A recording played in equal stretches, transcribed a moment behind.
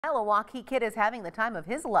A Waukee kid is having the time of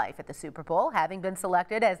his life at the Super Bowl, having been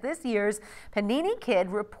selected as this year's Panini Kid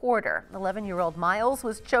reporter. 11-year-old Miles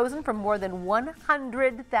was chosen from more than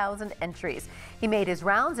 100,000 entries. He made his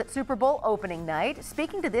rounds at Super Bowl opening night,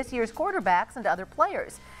 speaking to this year's quarterbacks and other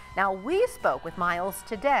players. Now, we spoke with Miles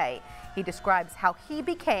today. He describes how he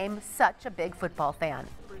became such a big football fan.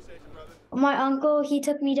 My uncle, he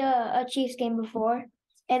took me to a Chiefs game before,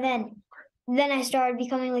 and then I started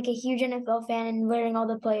becoming like a huge NFL fan and learning all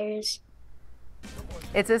the players.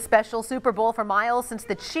 It's a special Super Bowl for Miles since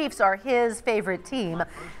the Chiefs are his favorite team.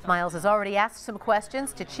 Miles has already asked some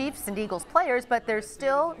questions to Chiefs and Eagles players, but there's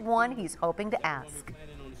still one he's hoping to ask.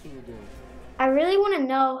 I really want to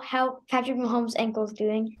know how Patrick Mahomes' ankle's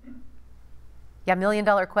doing. Yeah,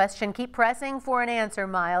 million-dollar question. Keep pressing for an answer,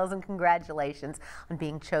 Miles, and congratulations on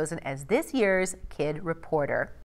being chosen as this year's Kid Reporter.